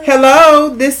Hello,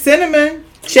 this Cinnamon.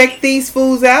 Check these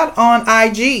fools out on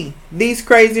IG. These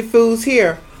Crazy Fools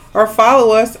here. Or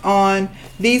follow us on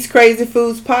These Crazy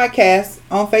Foods Podcast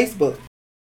on Facebook.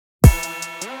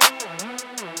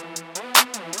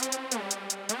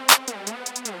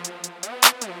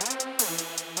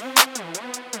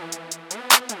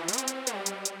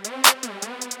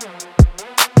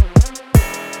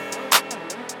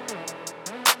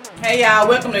 Hey y'all,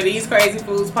 welcome to These Crazy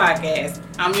Foods Podcast.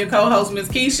 I'm your co-host, Ms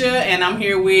Kysha, and I'm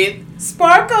here with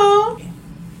Sparkle.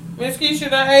 Ms Kysha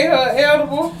done ate her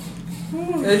edible,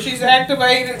 and she's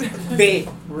activated.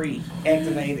 Very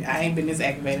activated. I ain't been this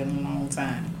activated in a long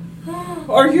time.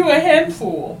 Are you a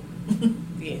handful?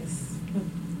 Yes.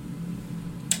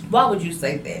 Why would you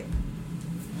say that?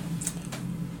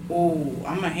 Oh,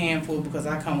 I'm a handful because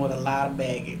I come with a lot of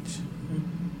baggage.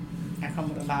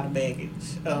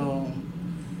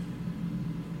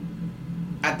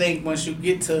 I think once you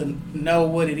get to know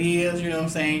what it is, you know what I'm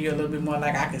saying, you're a little bit more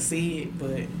like, I can see it,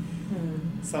 but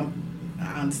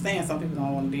I understand some people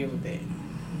don't want to deal with that.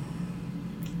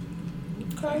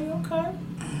 Okay.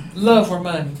 Love or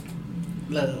money?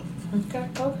 Love. Okay.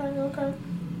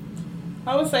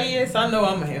 I would say yes, I know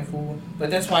I'm a handful, but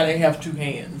that's why they have two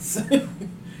hands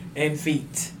and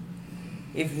feet,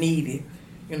 if needed,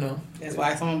 you know. That's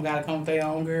why some of them got to come with their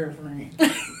own girlfriend.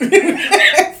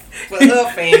 For her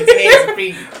fans, hands and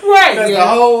feet. Right. Because the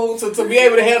whole, to be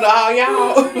able to handle all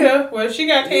y'all. Yeah, well, she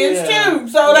got hands too.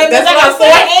 So that's what I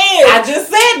said. I just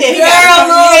said that. Girl,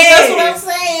 that's what I'm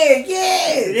saying.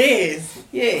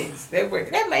 Yes.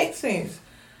 That makes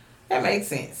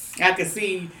sense. I can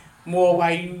see more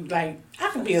why you, like, I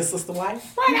can be a sister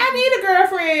wife. Right, I need a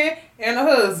girlfriend and a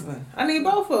husband. I need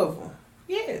both of them.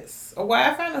 Yes. A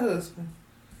wife and a husband.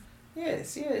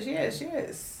 Yes.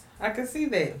 I can see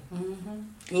that.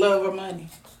 Mm-hmm. Love or money?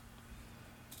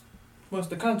 What's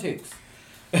the context?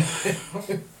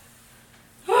 Since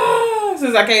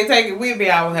I can't take it with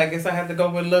me, I guess I have to go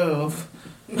with love.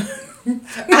 I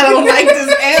don't like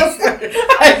this answer.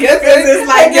 I guess it's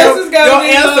like your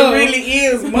answer love. Really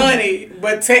is money,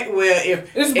 but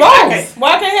if it's both.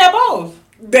 Why can't I have both?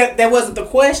 That wasn't the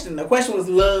question. The question was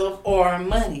love or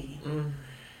money.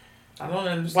 I don't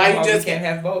understand why you just can't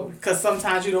have both. Because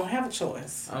sometimes you don't have a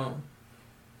choice. Oh.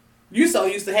 You so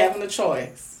used to having a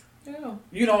choice. Yeah.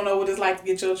 You don't know what it's like to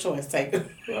get your choice taken.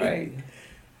 Right.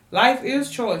 Life is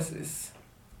choices.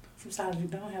 Sometimes you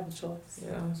don't have a choice.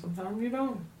 Yeah, sometimes you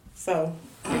don't. So,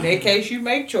 in that case, you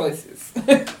make choices.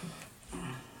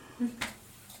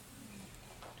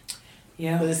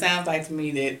 Yeah. But it sounds like to me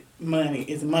that money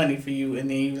is money for you, and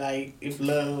then you like, if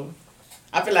love,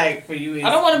 I feel like for you,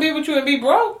 I don't want to be with you and be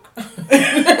broke.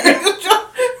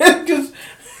 Because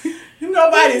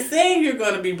nobody's saying you're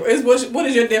going to be broke. What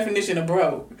is your definition of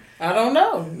broke? I don't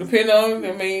know. Depending on,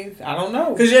 I don't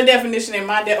know. Because your definition and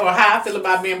or how I feel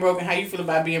about being broke and how you feel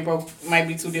about being broke might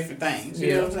be two different things.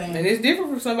 You know what I'm saying? And it's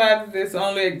different from somebody that's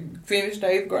only finished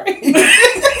 8th grade.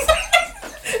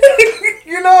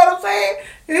 You know what I'm saying?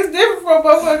 It's different from a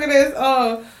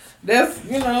motherfucker that's,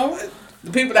 you know.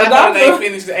 The people that I know they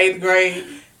finished the 8th grade,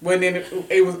 when then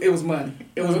it was money.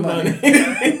 It was money.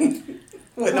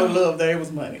 With no love there, it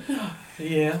was money.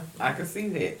 Yeah, I can see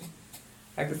that.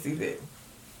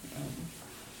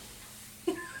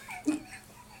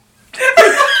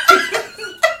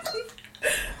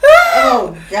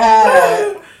 Oh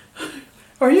God!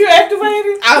 Are you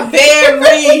activated? I'm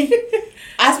very.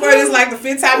 I swear this is like the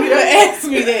 5th time you done asked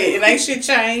me that. It ain't shit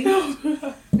changed.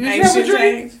 Ain't shit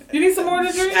changed. You need some more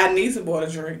to drink? I need some more to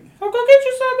drink. Oh, go get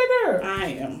you some in there. I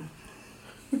am.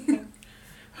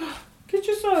 Get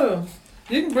you some.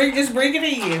 You can just bring it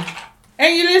in.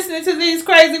 And you're listening to These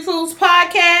Crazy Foods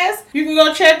Podcast. You can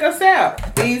go check us out.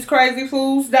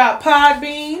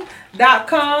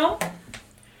 TheseCrazyFoods.podbean.com.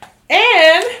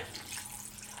 And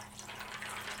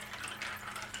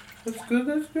that's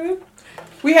good.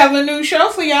 We have a new show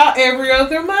for y'all every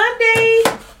other Monday.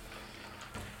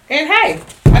 And hey,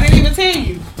 I didn't even tell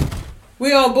you.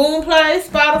 We on Boomplay,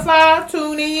 Spotify,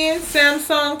 TuneIn,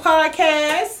 Samsung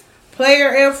Podcast,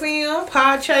 Player FM,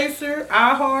 Podchaser,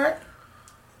 iHeart,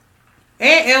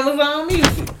 and Amazon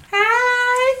Music.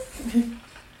 Hi.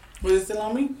 Was it still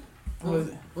on me? What was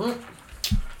it?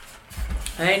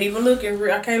 I ain't even looking.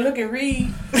 I can't look and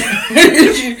read.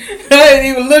 I ain't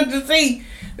even look to see.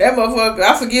 That motherfucker,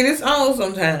 I forget it's on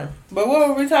sometime. But what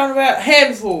were we talking about?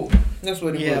 Handful. That's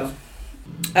what it was.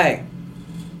 Hey,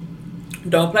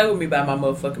 don't play with me about my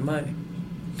motherfucking money.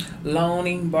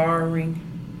 Loaning, borrowing,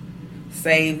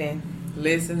 saving,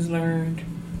 lessons learned.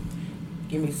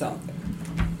 Give me something.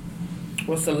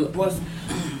 What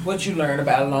you learn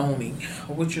about loaning?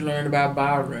 Or what you learn about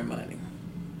borrowing money?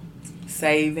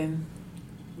 saving,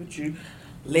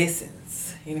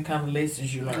 lessons, any kind of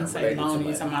lessons you learn. You say loan,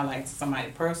 you talking about like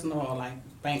somebody personal or like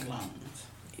bank loans?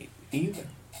 Either.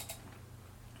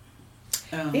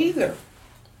 Either.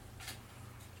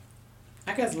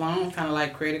 I guess loans kind of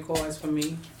like credit cards for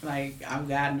me. Like I've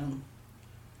gotten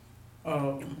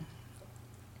them.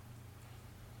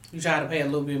 You try to pay a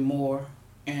little bit more,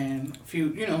 and a few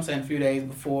days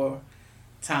before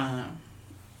time.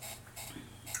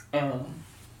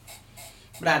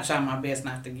 But I try my best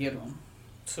not to get them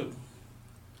too.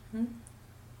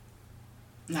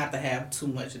 Not to have too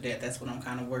much of that. That's what I'm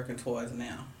kind of working towards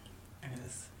now.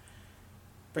 Is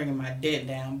bringing my debt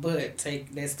down, but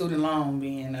take that student loan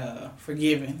being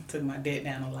forgiven took my debt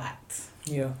down a lot.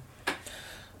 Yeah.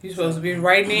 You're supposed to be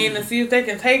writing in to see if they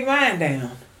can take mine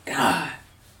down. God.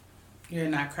 You're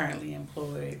not currently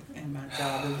employed in my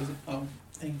job. It was a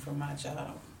thing for my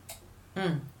job.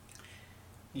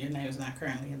 Your name is not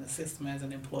currently in the system as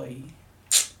an employee.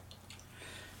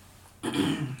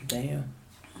 Damn.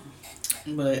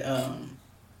 But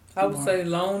I would say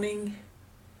loaning.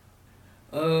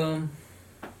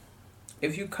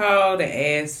 If you call to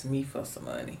ask me for some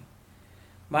money,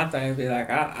 my thing would be like,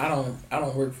 I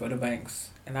don't work for the banks,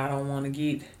 and I don't want to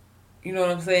get, you know what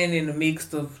I'm saying, in the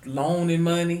mix of loaning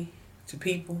money to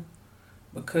people,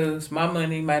 because my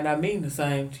money might not mean the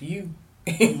same to you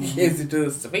as it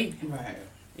does to me. Right.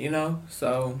 You know,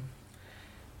 so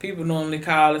people normally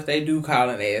call, if they do call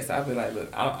and ask, I'll be like, look,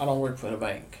 I don't work for the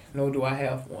bank, nor do I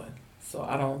have one, so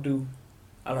I don't do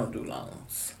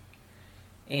loans.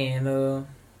 And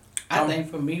I think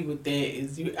for me with that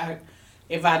is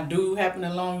if I do happen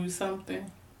to loan you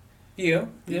something, yeah,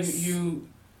 you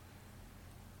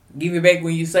give it back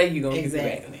when you say you're gonna give it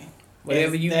back. Exactly.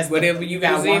 Whatever you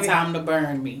got one time to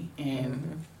burn me,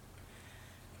 and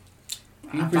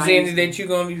you presented that you're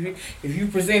gonna be. If you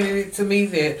presented it to me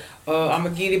that I'm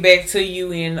gonna get it back to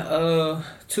you in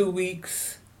 2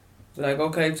 weeks. Like,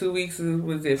 okay, 2 weeks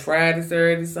was it Friday,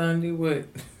 Saturday, Sunday? What?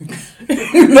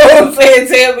 You know what I'm saying?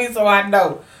 Tell me so I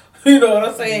know. You know what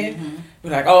I'm saying? Mm-hmm. Be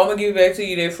like, oh, I'm gonna give it back to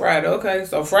you that Friday. Okay,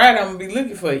 so Friday I'm gonna be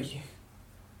looking for you.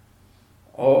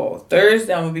 Or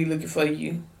Thursday I'm gonna be looking for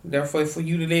you. Therefore, for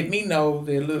you to let me know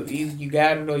that, look, either you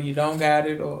got it or you don't got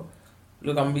it, or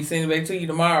look, I'm gonna be sending it back to you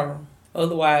tomorrow.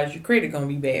 Otherwise, your credit gonna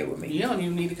be bad with me. You don't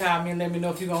even need to call me and let me know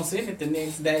if you're gonna send it the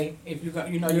next day. If you're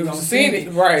gonna send it,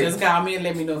 right? Just call me and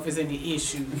let me know if it's any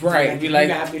issue. Right. You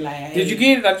gotta be like, hey, did you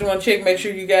get it? I just want to check, make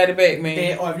sure you got it back,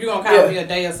 man. Or if you're gonna call me a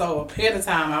day or so ahead of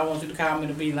time, I want you to call me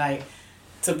to be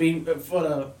for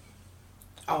the.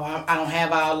 Oh, I don't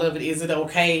have all of it. Is it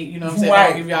okay? You know what I'm saying? Right.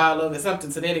 I'll give you all of it.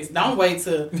 Something to that. Don't wait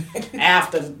till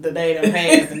after the day done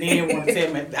passed and then want to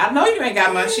tell me. I know you ain't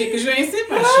got my shit because you ain't sent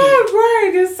my shit.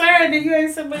 Right. It's Saturday. You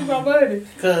ain't sent me my money.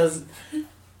 Because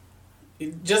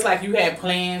just like you had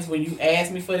plans when you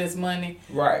asked me for this money.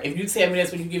 Right. If you tell me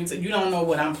that's when you give it to, you don't know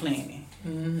what I'm planning.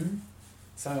 Mm-hmm.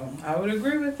 So I would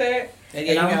agree with that. And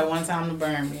you got one time to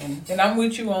burn me. And I'm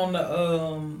with you on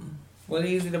the what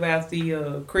is it about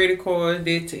the credit card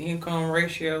debt to income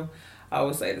ratio? I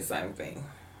would say the same thing.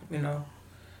 You know,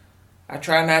 I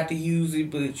try not to use it,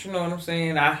 but you know what I'm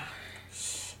saying.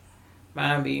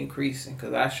 Mine be increasing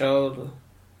because I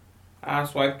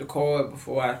swipe the card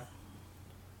before I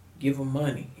give them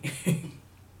money. You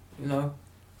know,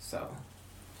 so.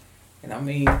 And I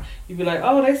mean, you be like,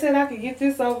 oh, they said I could get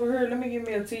this over here. Let me get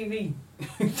me a TV.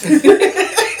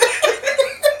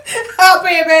 I'll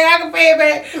pay it back. I can pay it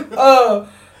back.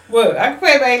 What? I can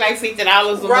pay back like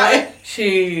 $50 a month.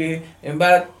 Shit. And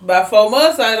by 4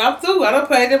 months, I'm through. I done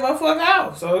paid that motherfucker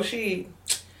out. So shit.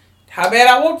 How bad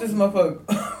I want this motherfucker?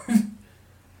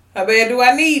 How bad do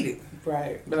I need it?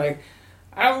 Right. But like,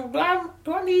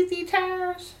 do I need these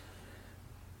tires?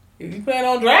 If you plan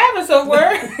on driving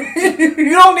somewhere,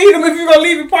 you don't need them if you're gonna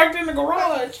leave it parked in the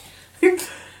garage.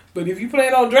 But if you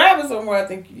plan on driving somewhere, I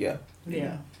think yeah.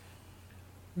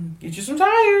 Get you some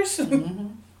tires. Mm-hmm.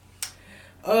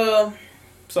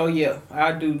 So yeah,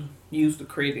 I do use the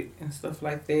credit and stuff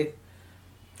like that.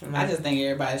 I just think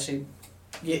everybody should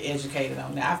get educated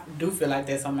on that. I do feel like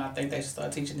that's something I think they should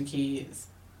start teaching the kids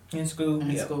in school.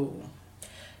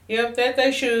 Yep, that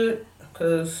they should,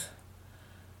 because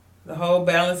the whole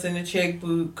balance in the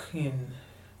checkbook and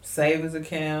savings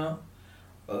account,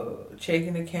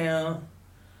 checking account,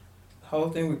 the whole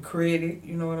thing with credit,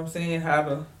 you know what I'm saying? How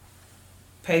to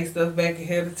pay stuff back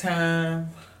ahead of time,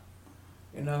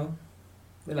 you know?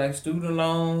 Be like student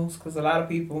loans, because a lot of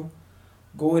people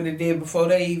go into debt before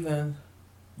they even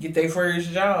get their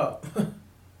first job.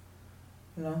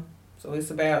 You know? So it's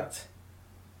about,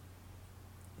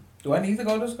 do I need to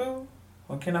go to school?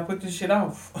 Or can I put this shit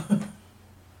off?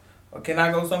 Or can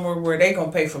I go somewhere where they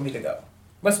gonna pay for me to go?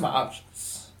 What's my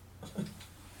options?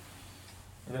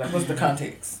 What's the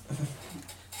context?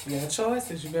 You got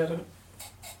choices. You better.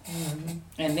 Mm-hmm.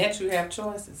 And that you have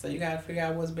choices, so you gotta figure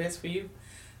out what's best for you.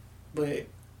 But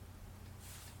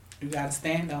you gotta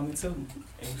stand on it too.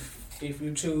 If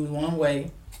you choose one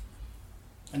way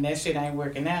and that shit ain't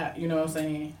working out, you know what I'm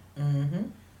saying? Mm-hmm.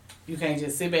 You can't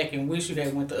just sit back and wish you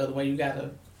that went the other way. You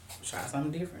gotta try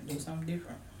something different, do something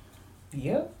different.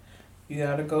 Yep. You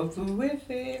gotta go through with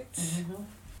it. Mm-hmm.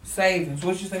 Savings.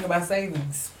 What you think about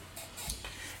savings?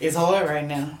 It's hard right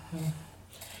now,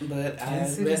 but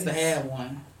Yes, it's it best to is. have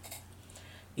one.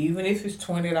 Even if it's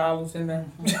 $20 in there.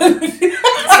 Sometimes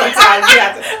you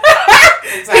have to.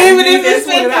 Even if it's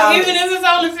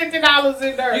only $50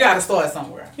 in there. You gotta start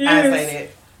somewhere. Yes. I say that.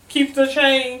 Keep the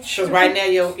change. Because right now,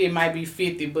 it might be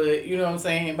 50, but you know what I'm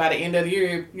saying? By the end of the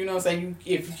year, you know what I'm saying?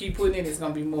 If you keep putting it, it's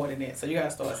going to be more than that. So you got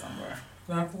to start somewhere.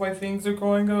 Not the way things are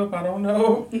going up. I don't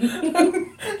know. It'd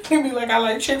be like, I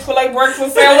like Chick-fil-A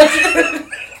breakfast sandwiches.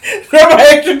 They're my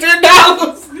extra $10.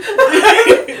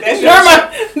 That's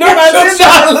my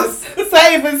 $10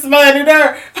 savings money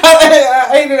there. I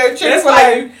ate it at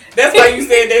Chick-fil-A. That's why you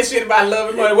said that shit about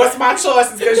loving money. What's my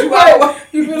choices? Because you always...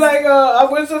 You be like, I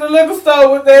went to the liquor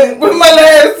store with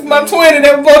my 20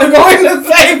 that was supposed to go in the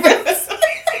savings.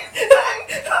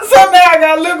 So now I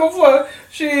got liquor for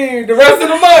the rest of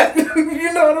the month.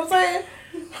 You know what I'm saying?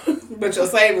 But your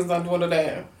savings don't dwindle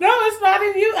down. No, it's not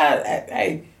in you.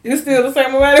 Hey, it's still the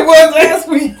same amount it was last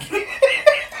week.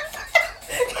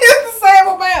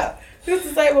 It's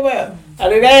the same amount. I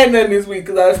didn't add nothing this week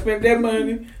because I spent that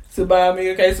money to buy me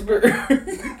a case of beer.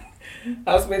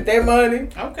 I spent that money.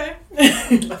 Okay.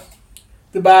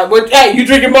 To buy what? Hey, you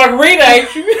drinking margarita,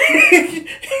 ain't you?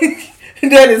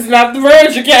 That is not the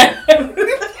virgin kind.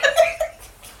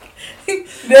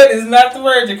 That is not the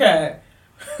virgin kind.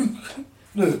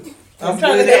 Look, I'm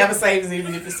trying to have a savings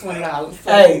even if it's $20.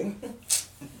 Hey,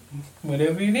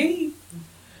 whatever you need.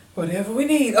 Whatever we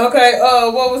need. Okay,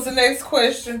 what was the next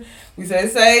question? We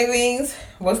said savings.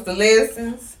 What's the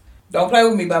lessons? Don't play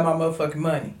with me about my motherfucking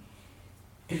money.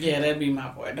 Yeah, that'd be my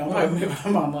part. Don't play with me about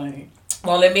my money.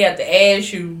 Well, let me have to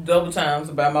ask you double times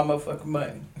about my motherfucking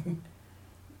money.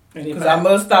 Because I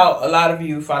must out a lot of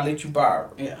you if I let you borrow.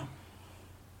 Yeah.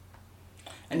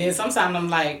 And then sometimes I'm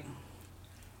like,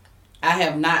 I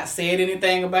have not said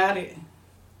anything about it,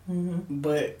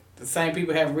 but the same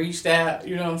people have reached out,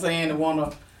 you know what I'm saying, to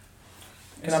want to.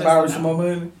 Can I borrow some more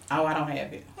money? Oh, I don't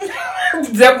have it.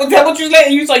 That what you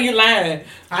saying? You say you lying.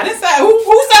 I didn't say,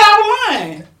 who said I was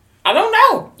lying? I don't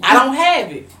know. I don't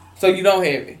have it. So you don't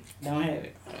have it? Don't have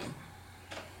it.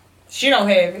 She don't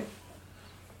have it.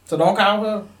 So don't call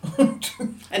her.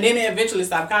 And then they eventually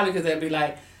stop calling because they'll be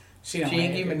like, she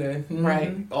ain't give me nothing. Mm-hmm.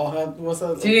 Right. Or her, what's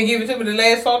her? She didn't give it to me the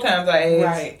last 4 times I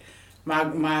asked. Right.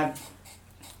 My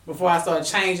before I started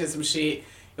changing some shit,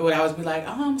 it would always be like,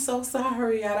 oh, I'm so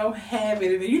sorry, I don't have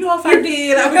it. And you know, if I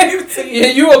did, I would give it to you.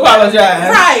 Yeah, you apologize.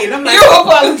 Right. I'm like, you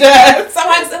apologize.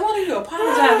 Somebody said, what do you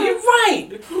apologize? You're right.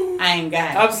 I ain't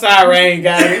got it. I'm sorry, I ain't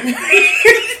got it.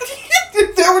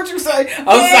 Is that what you say? I'm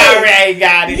sorry, I ain't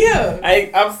got it. Yeah.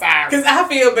 I'm sorry. Because I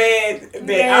feel bad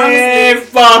that honestly,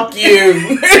 fuck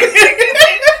you.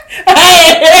 I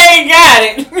ain't got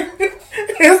it.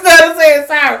 Instead of saying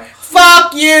sorry,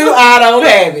 fuck you, I don't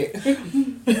have it.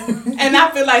 And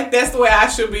I feel like that's the way I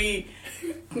should be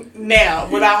now,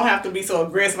 but I don't have to be so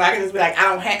aggressive. I can just be like, I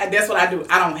don't have. That's what I do.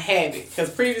 I don't have it. Because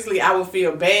previously I would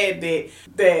feel bad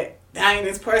that dang,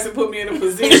 this person put me in a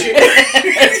position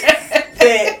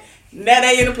that now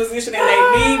they in a position and they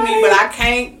need me, but I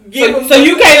can't give them. So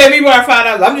you can't let me borrow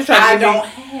 $5. I'm just trying.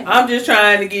 I'm just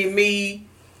trying to get me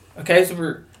a case of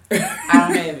beer. I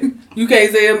don't have it. You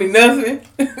can't tell me nothing.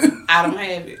 I don't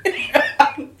have it.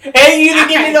 And you didn't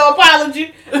give me no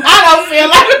apology. I don't feel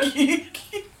like it.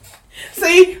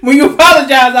 See, when you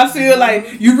apologize, I feel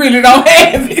like you really don't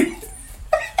have it.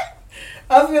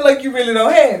 I feel like you really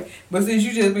don't have it. But since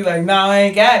you just be like, no, I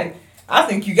ain't got it. I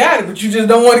think you got it, but you just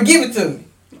don't want to give it to me.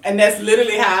 And that's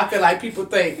literally how I feel like people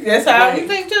think. That's how we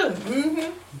think too.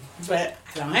 Mm-hmm. But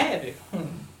I don't have it.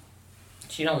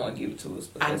 She don't want to give it to us.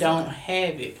 But I don't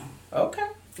have it. Okay.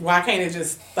 Why can't it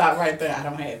just stop right there? I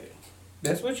don't have it.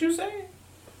 That's what you saying.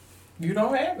 You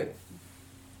don't have it.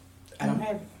 I don't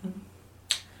have it.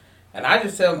 And I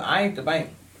just tell them I ain't the bank.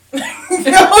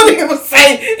 Don't even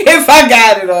say if I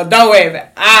got it or don't have it.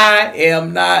 I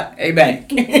am not a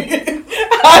bank.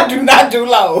 I do not do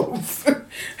loans.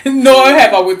 Nor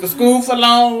have I went to school for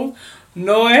loans.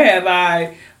 Nor have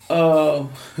I know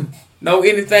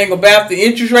anything about the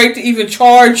interest rate to even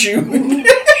charge you.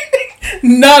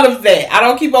 None of that. I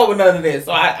don't keep up with none of that.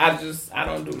 So I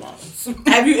don't do loans. house.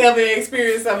 Have you ever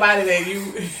experienced somebody that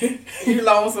you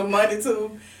loan some money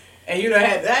to, and you done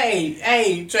had to,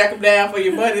 hey, track them down for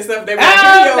your money and stuff? They be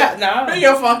like, give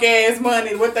your funk ass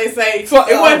money. What they say? It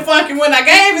wasn't funky when I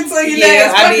gave it to you. Yeah,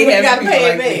 it's funky when you gotta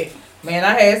pay it back. Man,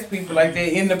 I had people like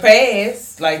that in the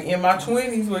past, like in my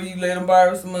 20s, where you let them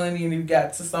borrow some money and you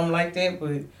got to something like that,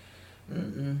 but.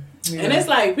 Yeah. And it's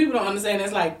like, people don't understand,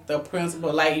 it's like the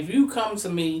principle. Like, if you come to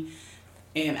me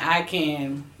and I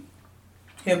can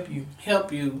help you,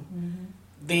 mm-hmm.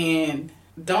 then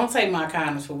don't take my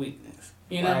kindness for weakness.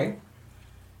 You know? Right.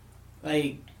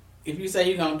 Like, if you say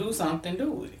you're going to do something,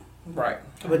 do it. Right.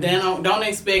 But then don't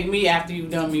expect me after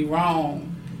you've done me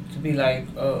wrong to be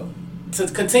like, to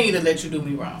continue to let you do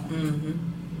me wrong.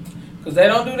 Mm-hmm. Because they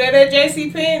don't do that at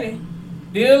JCPenney.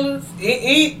 Dealers,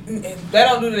 they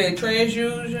don't do that at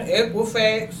Transfusion,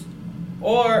 Equifax,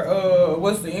 or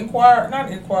what's the Inquirer? Not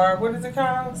Inquirer. What is it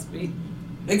called?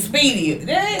 Expedia.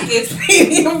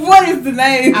 Expedia. What is the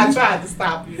name? I tried to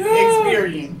stop you.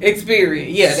 Experian.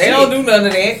 Yeah, they don't do none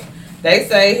of that. They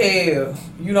say, hell,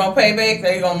 you don't pay back,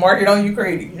 they gonna mark it on your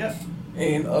credit. Yep.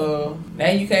 And now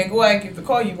you can't go out and get the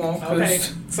car you want. Okay.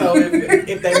 So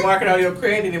if they mark it on your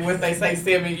credit, and once they say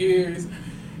 7 years.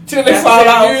 Till it fall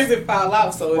off. 7 years, it fall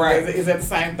off. So right. Is that the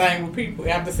same thing with people?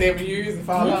 After 7 years, it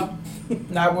fall off?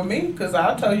 Not with me, because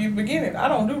I told you in the beginning, I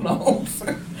don't do loans.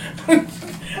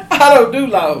 I don't do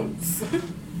loans.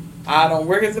 I don't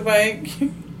work at the bank,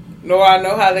 nor I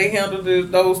know how they handle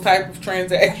those type of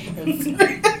transactions.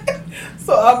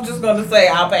 So I'm just going to say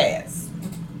I'll pass.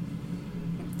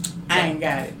 I ain't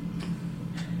got it.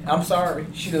 I'm sorry.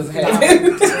 She doesn't have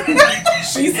it.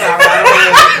 She's sorry. I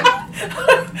don't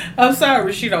have it. I'm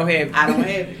sorry. She don't have it. I don't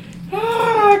have it.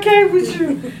 Oh, I can't with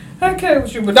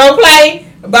you. But don't play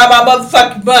about my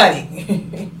motherfucking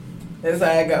money. That's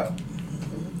how I go.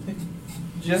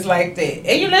 Just like that.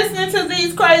 And you're listening to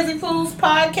These Crazy Fools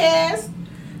podcast.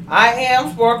 I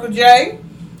am Sparkle J.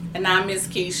 And I'm Ms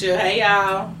Kysha. Hey,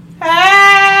 y'all.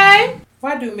 Hey!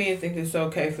 Why do men think it's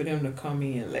okay for them to come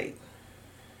in late?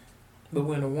 But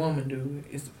when a woman do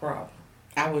it, it's a problem.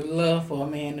 I would love for a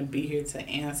man to be here to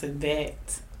answer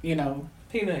that. You know.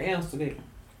 Tina, answer that.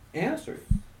 Answer it.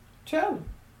 Tell him.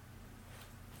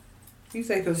 He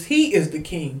say, because he is the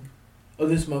king of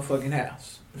this motherfucking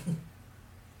house.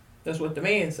 That's what the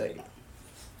man say.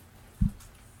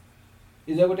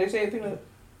 Is that what they say, Tina?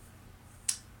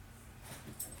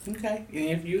 Okay. And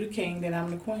if you the king, then I'm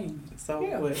the queen. So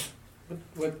yeah.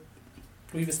 What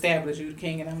we've established, you the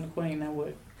king and I'm the queen. Now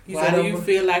what? Why do you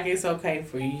feel like it's okay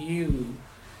for you,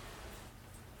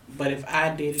 but if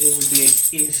I did it, it would be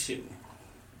an issue?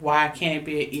 Why can't it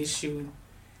be an issue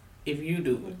if you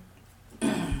do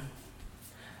it?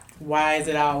 Why is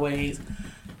it always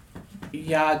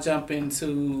y'all jump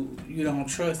into you don't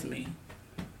trust me?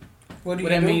 What do you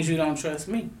that do? Means you don't trust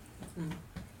me.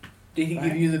 Did he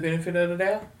give you the benefit of the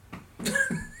doubt?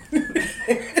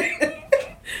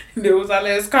 That was our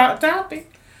last topic.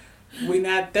 We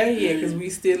not there yet because we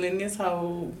still in this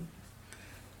whole.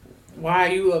 Why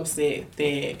are you upset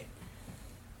that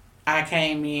I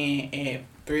came in at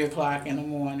 3:00 in the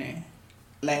morning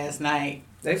last night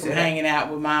from hanging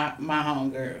out with my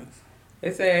homegirls?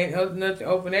 They say ain't nothing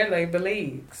open that late but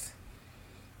legs.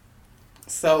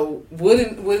 So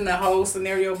wouldn't the whole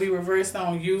scenario be reversed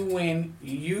on you when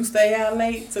you stay out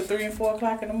late to 3 and 4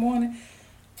 o'clock in the morning?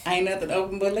 Ain't nothing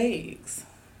open but legs.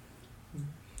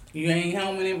 You ain't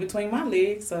home in between my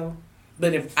legs, so.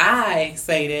 But if I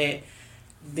say that,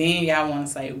 then y'all want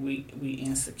to say we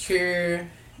insecure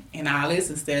and all this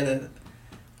instead of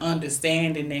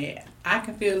understanding that I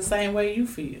can feel the same way you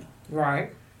feel.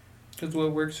 Right. Because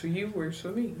what works for you works for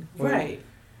me. Right.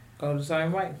 Go the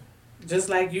same way. Just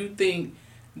like you think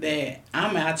that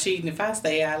I'm out cheating if I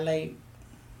stay out late,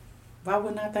 why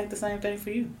wouldn't I think the same thing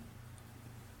for you?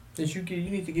 That you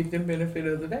need to give them benefit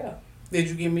of the doubt. Did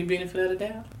you give me benefit of the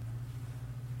doubt?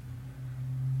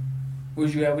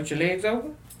 Was you out with your legs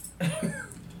open?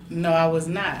 No, I was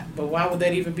not. But why would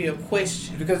that even be a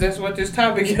question? Because that's what this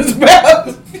topic is about.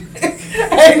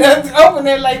 Ain't nothing open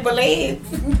there like my legs.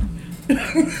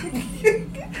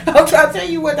 I'm trying to tell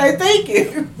you what they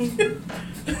thinking.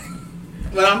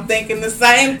 But I'm thinking the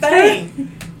same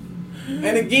thing.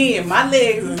 And again, my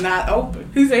legs is not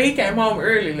open. He said he came home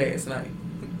early last night.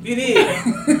 You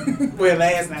did. Well,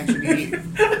 last night you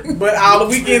did. But all the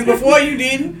weekends before you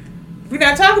didn't. We're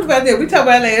not talking about that. We talking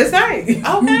about last night.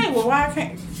 Okay, well, why I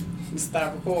can't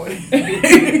stop recording?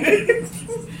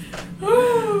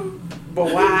 But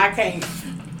why I can't?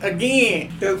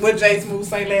 Again, what Jay Smooth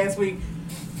say last week,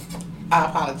 I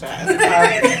apologize.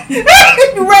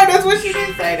 Right, that's what she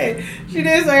did say that. She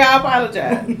did say I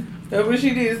apologize. That's what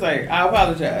she did say. I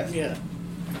apologize. Yeah.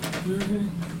 Mm-hmm.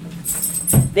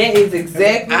 That is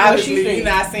exactly what she said. You're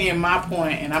not seeing my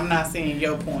point, and I'm not seeing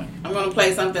your point. I'm going to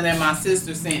play something that my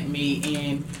sister sent me,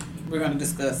 and we're going to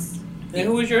discuss. And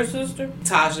who is your sister?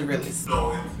 Taja Rillis.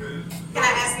 Can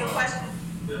I ask you a question?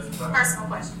 Personal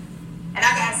question. And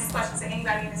I can ask this question to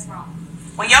anybody in this room.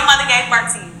 When your mother gave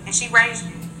birth to you and she raised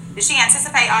you, did she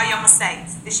anticipate all your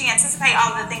mistakes? Did she anticipate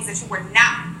all of the things that you were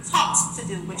not taught to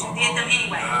do, but you did them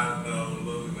anyway?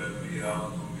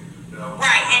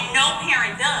 Right, and no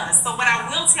parent does. So what I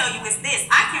will tell you is this.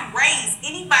 I can raise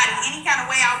anybody any kind of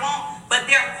way I want, but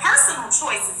their personal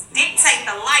choices dictate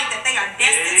the life that they are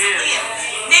destined to live.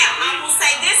 Now, I will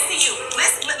say this to you.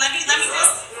 Listen, let me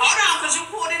just, hold on, because you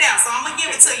pulled it out, so I'm going to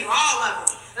give it to you, all of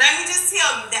it. Let me just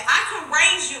tell you that I can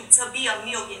raise you to be a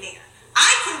millionaire.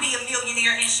 I can be a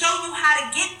millionaire and show you how to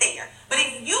get there. But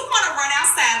if you want to run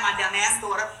outside, my dumbass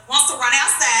daughter wants to run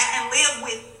outside and live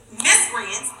with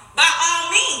miscreants, by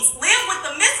all means, live with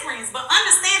the miscreants, but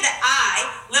understand that I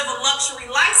live a luxury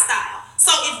lifestyle.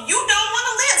 So if you don't want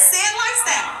to live said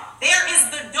lifestyle, there is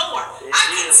the door. I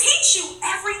can teach you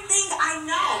everything I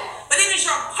know, but it is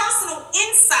your personal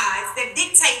insides that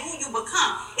dictate who you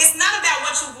become. It's not about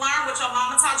what you've learned, what your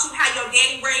mama taught you, how your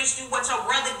daddy raised you, what your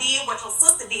brother did, what your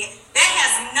sister did. That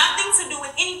has nothing to do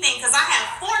with anything, because I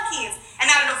have 4 kids, and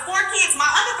out of the 4 kids,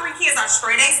 my other 3 kids are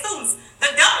straight A students. The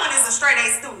dumb one is a straight A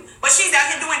student, but she's out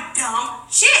here doing dumb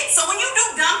shit. So when you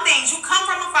do dumb things, you come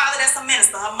from a father that's a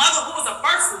minister, a mother who was a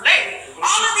first lady.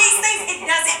 All of these things, it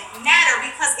doesn't matter,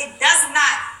 because it does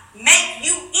not make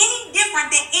you any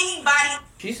different than anybody.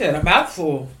 She said a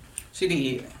mouthful. She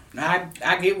did.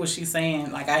 I get what she's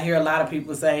saying. Like, I hear a lot of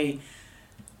people say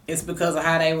it's because of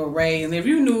how they were raised. And if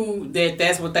you knew that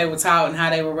that's what they were taught and how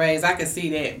they were raised, I could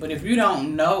see that. But if you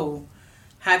don't know,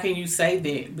 how can you say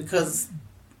that? Because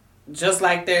just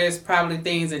like there's probably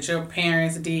things that your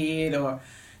parents did or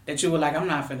that you were like, I'm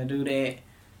not finna do that.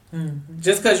 Mm-hmm.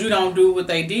 Just because you don't do what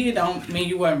they did don't mean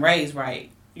you weren't raised right.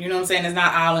 You know what I'm saying? It's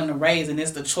not all in the raising.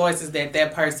 It's the choices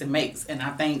that person makes. And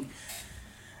I think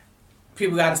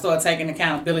people got to start taking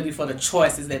accountability for the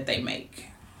choices that they make.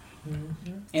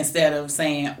 Mm-hmm. Instead of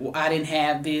saying, well, I didn't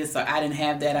have this or I didn't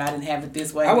have that, I didn't have it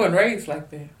this way. I wasn't raised like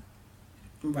that.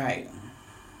 Right.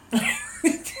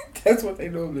 That's what they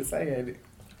normally say at it.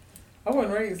 I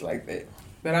wasn't raised like that.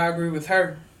 But I agree with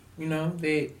her,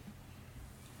 that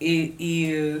it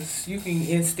is, you can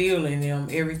instill in them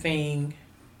everything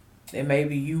that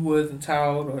maybe you wasn't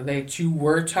taught or that you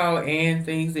were taught, and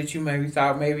things that you maybe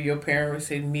thought maybe your parents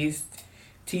had missed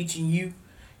teaching you.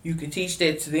 You can teach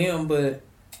that to them, but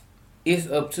it's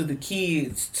up to the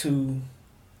kids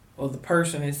or the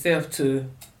person itself to,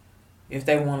 if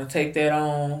they want to take that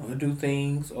on or do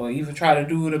things or even try to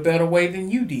do it a better way than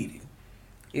you did it.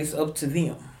 It's up to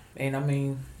them. And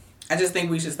I just think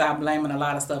we should stop blaming a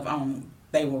lot of stuff on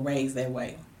they were raised that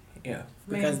way. Yeah.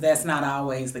 Because that's not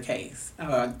always the case.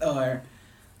 It's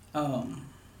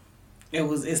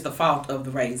the fault of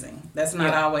the raising. That's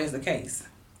not always the case.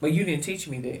 But you didn't teach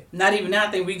me that. Not even now.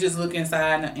 I think we just look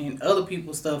inside and other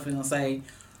people's stuff and say,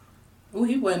 "Oh,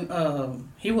 he wasn't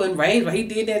raised, but he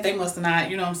did that. They must have not."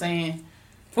 You know what I'm saying?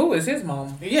 Who is his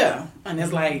mom? Yeah, and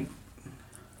it's like,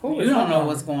 you don't know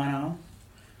what's going on.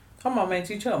 Come on, man,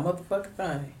 teach her a motherfucking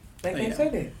thing. They can't say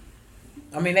that.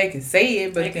 They can say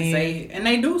it, but they can say it, and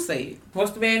they do say it.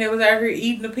 What's the man that was out here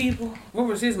eating the people? What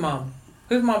was his mama?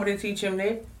 His mama didn't teach him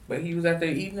that, but he was out there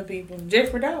eating the people.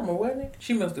 Jeffrey Dahmer, wasn't it?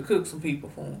 She must have cooked some people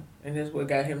for him, and that's what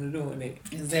got him to doing that.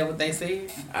 Is that what they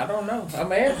said? I don't know.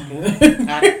 I'm asking.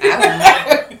 I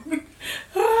don't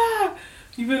know.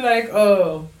 You be like,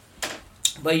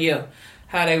 but yeah,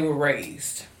 how they were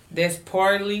raised. That's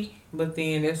partly, but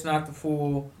then that's not the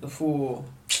full.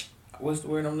 What's the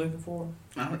word I'm looking for?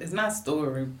 It's not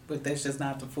story, but that's just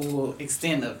not the full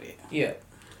extent of it. Yeah.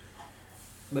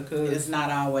 Because it's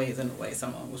not always in the way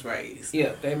someone was raised.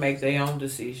 Yeah, they make their own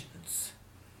decisions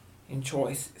and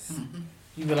choices. Mm-hmm.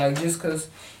 You be like, just because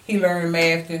he learned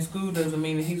math in school doesn't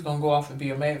mean that he's going to go off and be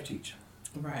a math teacher.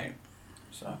 Right.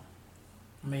 So,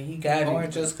 he got it. Or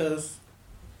just because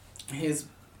his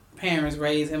parents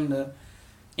raised him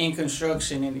in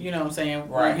construction and, you know what I'm saying,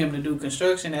 want him to do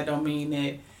construction, that don't mean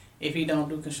that if he don't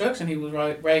do construction, he was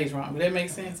raised wrong. But that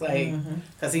makes sense? Like,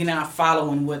 because he's not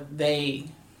following what they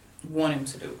want him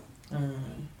to do.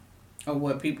 Mm-hmm. Or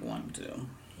what people want him to do.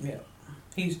 Yeah.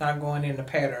 He's not going in the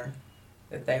pattern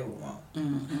that they would want.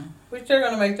 Mm-hmm. Which they're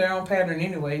going to make their own pattern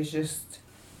anyways, just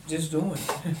doing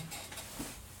it.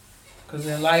 Because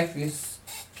in life,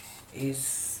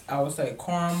 it's, I would say,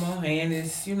 karma, and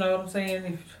it's, you know what I'm saying?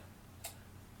 If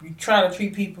you try to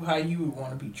treat people how you would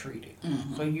want to be treated.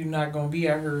 Mm-hmm. So you're not going to be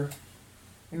out here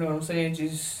You know what I'm saying?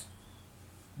 Just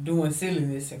doing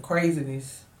silliness and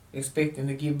craziness, expecting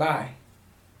to get by.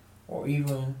 Or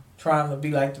even trying to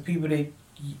be like the people that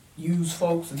use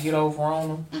folks to get over on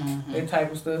them. Mm-hmm. That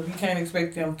type of stuff. You can't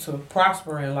expect them to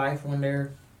prosper in life when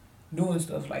they're doing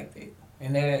stuff like that.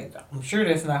 And that, I'm sure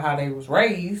that's not how they was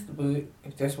raised, but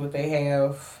if that's what they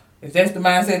have, if that's the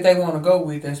mindset they want to go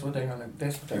with, that's what they're gonna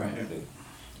do.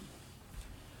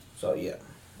 So yeah,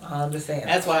 I understand.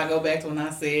 That's why I go back to when I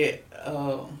said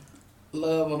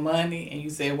love or money, and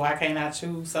you said why can't I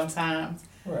choose sometimes?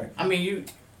 Right. I mean,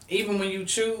 even when you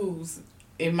choose,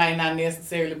 it might not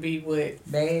necessarily be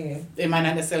bad. It might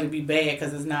not necessarily be bad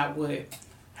because it's not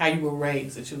how you were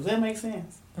raised to choose. Does that make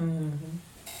sense? Mm-hmm.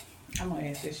 I'm gonna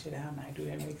ask this shit out now. Do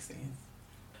that make sense?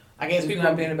 I guess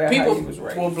people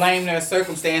will blame their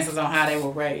circumstances on how they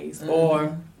were raised,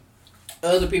 or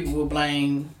other people will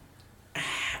blame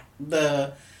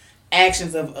the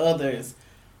actions of others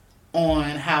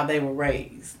on how they were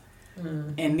raised,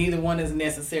 and neither one is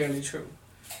necessarily true.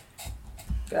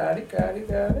 Got it.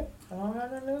 I don't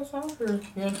have nothing else on here.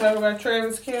 You want to talk about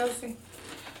Travis Kelce?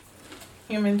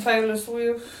 Him and Taylor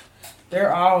Swift?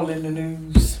 They're all in the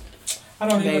news. I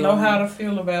don't even know how to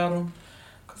feel about him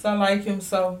because I like him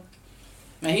so.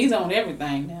 And he's on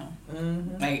everything now.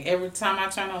 Mm-hmm. Like every time I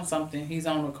turn on something, he's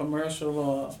on a commercial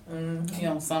or he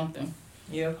on something.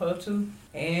 Yeah, her too.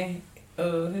 And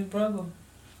his brother.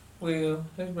 Well,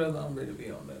 his brother don't really be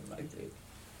on nothing like that.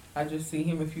 I just see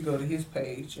him if you go to his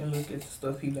page and look at the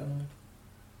stuff he done.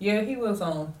 Yeah, he was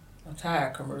on a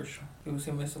tire commercial. It was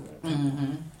him and some.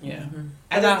 Mm-hmm. Yeah. Mm-hmm.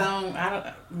 I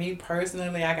don't. Me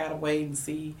personally, I gotta wait and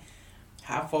see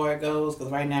how far it goes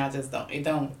because right now it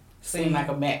don't seem like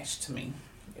a match to me.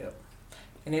 Yep.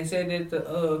 And they said that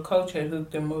the coach had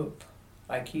hooked them up,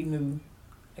 like he knew.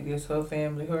 I guess her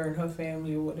and her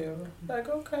family or whatever. Like,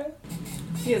 okay.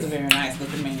 He is a very nice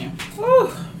looking man.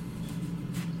 Whew.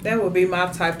 That would be my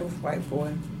type of white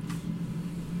boy.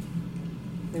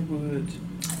 It would.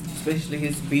 Especially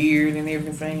his beard and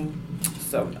everything.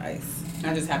 So nice.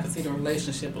 I just have to see the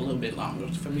relationship a little bit longer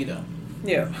for me to.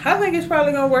 Yeah. I think it's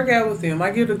probably going to work out with them.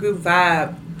 I get a good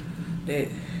vibe that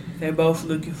they're both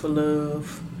looking for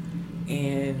love.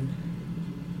 And,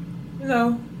 you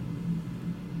know,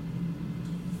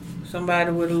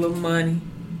 somebody with a little money.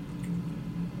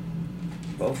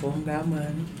 Both of them got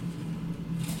money.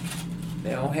 They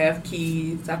don't have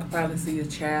kids. I could probably see a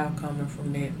child coming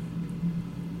from that.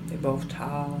 They're both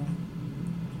tall.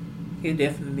 He'll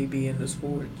definitely be into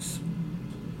sports.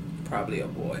 Probably a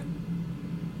boy.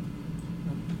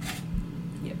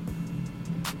 Yep.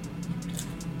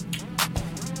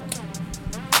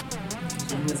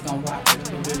 I'm just gonna watch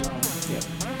it a little bit longer. Yep.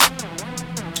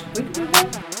 We can do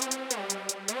that.